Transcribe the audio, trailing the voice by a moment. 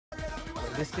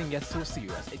this thing gets so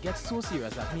serious. It gets so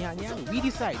serious that me and Yan, we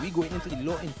decide we going into the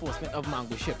law enforcement of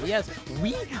mango ship. Yes,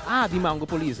 we are the mango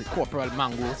police, Corporal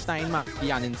Mango Stein,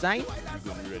 Yan and Stein.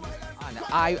 And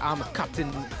I am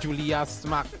Captain Julia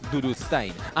Smack Dudu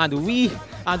Stein. And we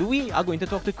are going to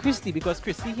talk to Christy because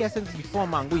Christy here since before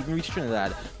mango even reached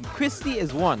Trinidad. Christy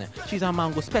is one. She's a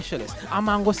mango specialist, a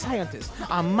mango scientist,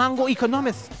 a mango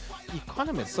economist,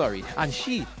 and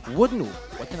she would know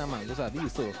what kind of mangoes are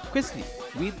these. So, Christy,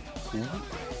 we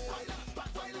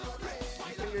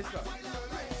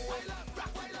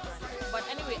But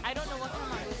anyway, I don't know what kind of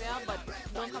mangoes they are, but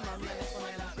don't come around me unless one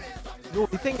of them. no,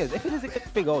 the thing is, if it is, you can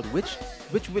figure out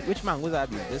which mangoes are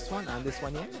these, this one and this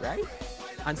one here, right?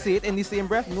 And say it in the same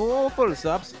breath, no full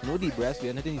stops, no deep breaths, we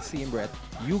are not in the same breath.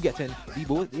 You getting the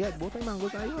both, yeah, both the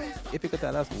mangoes are yours. If you could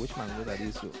tell us which mangoes are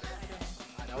these two.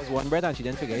 That was one breath and she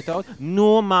didn't figure it out.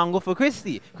 No mango for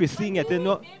Christy. Christy getting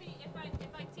no. Maybe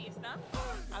if I taste them,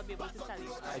 I'll be able to tell you.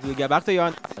 Right, we'll get back to you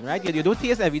on that, right? You don't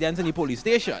taste evidence in the police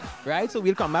station, right? So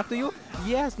we'll come back to you.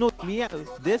 Yes, no, me,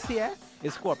 this here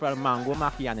is Corporal Mango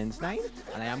Machianenstein,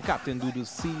 and I am Captain Dudu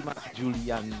C.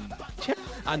 Julian Chip,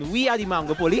 and we are the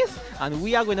Mango Police, and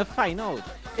we are going to find out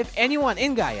if anyone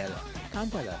in Gayelle can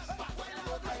tell us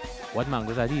what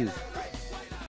mangoes are these.